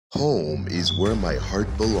Home is where my heart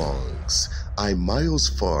belongs. I'm miles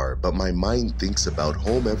far, but my mind thinks about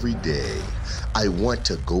home every day. I want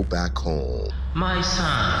to go back home. My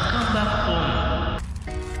son, come back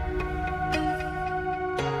home.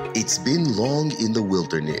 It's been long in the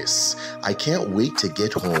wilderness. I can't wait to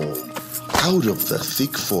get home. Out of the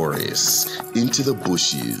thick forests, into the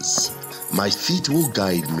bushes. My feet will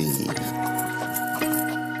guide me.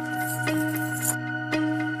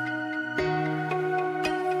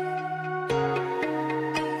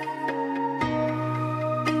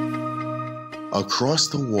 Across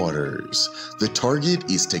the waters, the target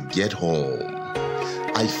is to get home.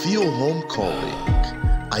 I feel home calling.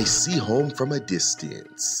 I see home from a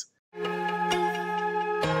distance.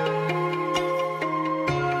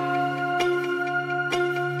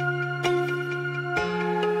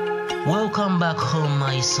 Welcome back home,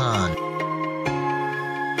 my son.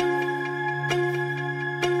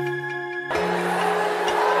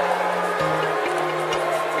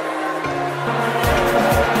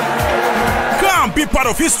 Be part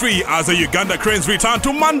of history as the Uganda Cranes return to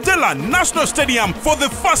Mandela National Stadium for the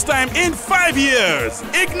first time in 5 years.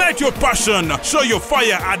 Ignite your passion, show your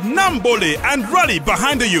fire at Namboole and rally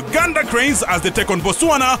behind the Uganda Cranes as they take on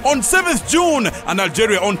Botswana on 7th June and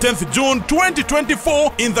Algeria on 10th June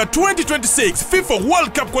 2024 in the 2026 FIFA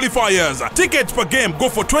World Cup qualifiers. Tickets per game go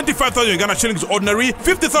for 25,000 Uganda shillings ordinary,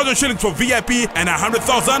 50,000 shillings for VIP and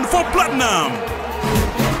 100,000 for platinum.